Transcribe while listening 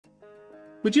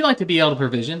Would you like to be able to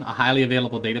provision a highly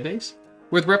available database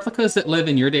with replicas that live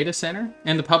in your data center,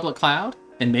 in the public cloud,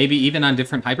 and maybe even on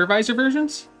different hypervisor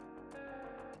versions?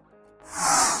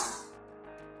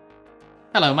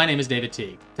 Hello, my name is David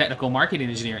Teague, Technical Marketing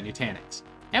Engineer at Nutanix.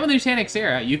 And with Nutanix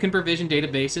Era, you can provision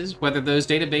databases, whether those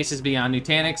databases be on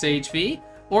Nutanix HV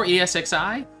or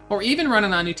ESXi, or even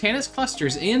running on Nutanix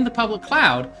clusters in the public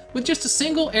cloud with just a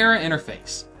single Era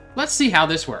interface. Let's see how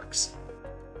this works.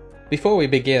 Before we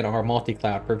begin our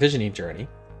multi-cloud provisioning journey,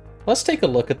 let's take a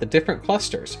look at the different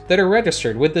clusters that are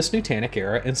registered with this Nutanix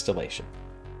Era installation.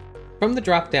 From the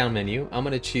drop-down menu, I'm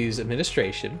going to choose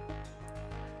Administration,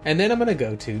 and then I'm going to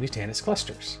go to Nutanix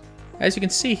Clusters. As you can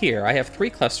see here, I have 3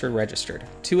 clusters registered,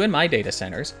 2 in my data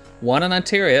centers, 1 in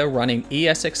Ontario running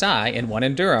ESXi, and 1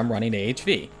 in Durham running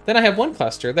AHV. Then I have 1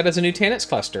 cluster that is a Nutanix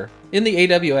cluster in the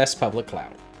AWS public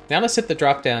cloud. Now let's hit the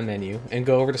drop-down menu and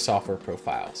go over to Software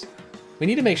Profiles. We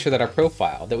need to make sure that our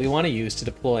profile that we want to use to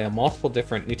deploy on multiple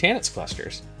different Nutanix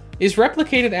clusters is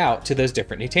replicated out to those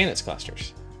different Nutanix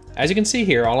clusters. As you can see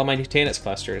here, all of my Nutanix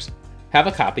clusters have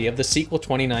a copy of the SQL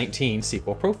 2019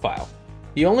 SQL profile.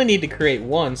 You only need to create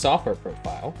 1 software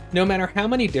profile, no matter how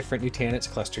many different Nutanix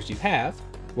clusters you have,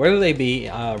 whether they be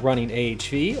running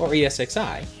AHV or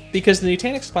ESXi, because the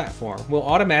Nutanix platform will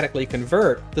automatically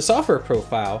convert the software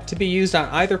profile to be used on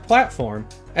either platform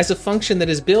as a function that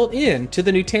is built into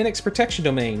the Nutanix protection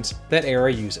domains that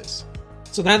Era uses.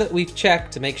 So now that we've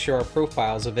checked to make sure our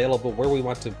profile is available where we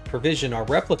want to provision our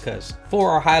replicas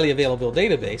for our highly available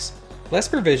database, let's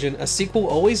provision a SQL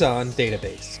always-on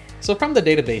database. So from the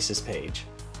Databases page,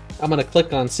 I'm going to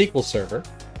click on SQL Server,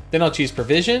 then I'll choose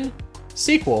Provision,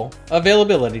 SQL,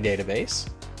 Availability Database.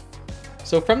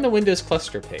 So from the Windows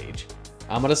Cluster page,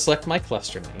 I'm going to select my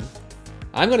cluster name.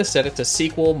 I'm going to set it to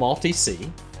SQL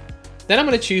Multi-C. Then I'm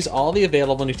going to choose all the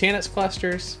available Nutanix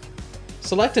clusters,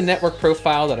 select a network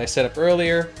profile that I set up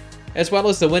earlier, as well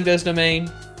as the Windows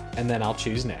domain, and then I'll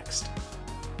choose Next.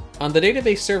 On the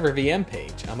Database Server VM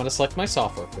page, I'm going to select my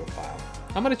software profile.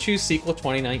 I'm going to choose SQL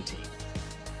 2019.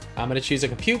 I'm going to choose a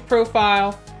compute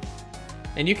profile,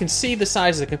 and you can see the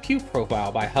size of the compute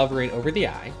profile by hovering over the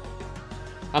eye.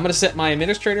 I'm going to set my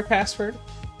administrator password.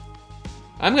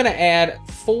 I'm going to add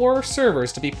 4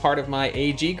 servers to be part of my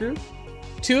AG group.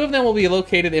 2 of them will be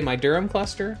located in my Durham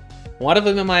cluster, 1 of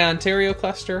them in my Ontario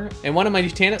cluster, and 1 of my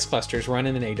Nutanix clusters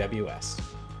running in AWS.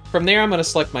 From there, I'm going to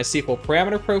select my SQL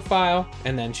parameter profile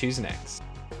and then choose Next.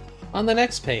 On the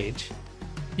next page,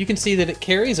 you can see that it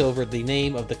carries over the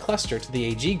name of the cluster to the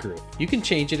AG group. You can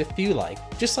change it if you like,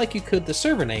 just like you could the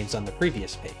server names on the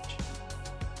previous page.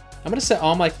 I'm going to set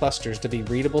all my clusters to be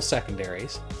readable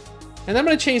secondaries, and I'm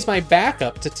going to change my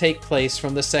backup to take place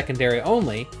from the secondary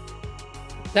only.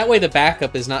 That way the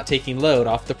backup is not taking load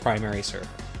off the primary server.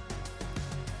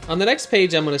 On the next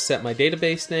page, I'm going to set my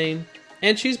database name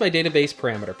and choose my database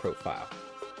parameter profile.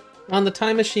 On the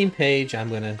Time Machine page, I'm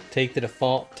going to take the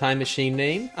default Time Machine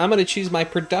name. I'm going to choose my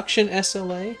production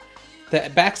SLA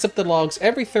that backs up the logs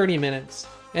every 30 minutes,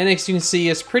 and as you can see,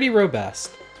 it's pretty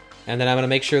robust. And then I'm going to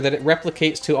make sure that it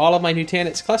replicates to all of my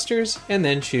Nutanix clusters, and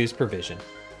then choose Provision.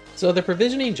 So the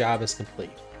provisioning job is complete.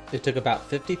 It took about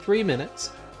 53 minutes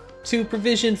to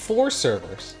provision 4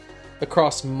 servers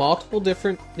across multiple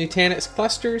different Nutanix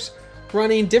clusters,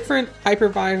 running different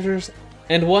hypervisors,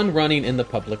 and 1 running in the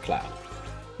public cloud.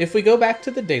 If we go back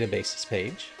to the Databases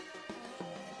page,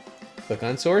 click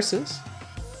on Sources,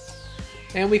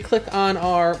 and we click on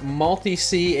our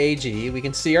Multi-C AG, we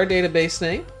can see our database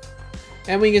name,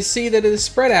 and we can see that it is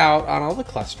spread out on all the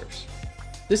clusters.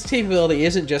 This capability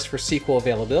isn't just for SQL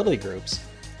availability groups.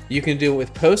 You can do it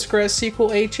with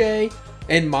PostgreSQL HA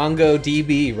and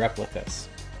MongoDB replicas.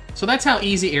 So that's how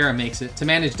easy Era makes it to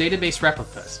manage database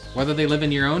replicas, whether they live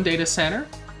in your own data center,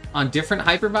 on different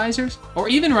hypervisors, or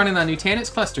even running on Nutanix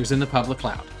clusters in the public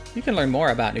cloud. You can learn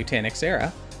more about Nutanix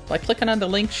Era by clicking on the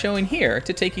link showing here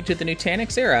to take you to the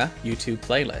Nutanix Era YouTube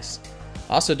playlist.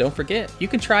 Also, don't forget, you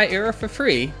can try Era for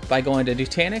free by going to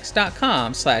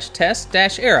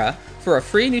nutanix.com/test-era for a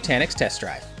free Nutanix test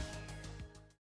drive.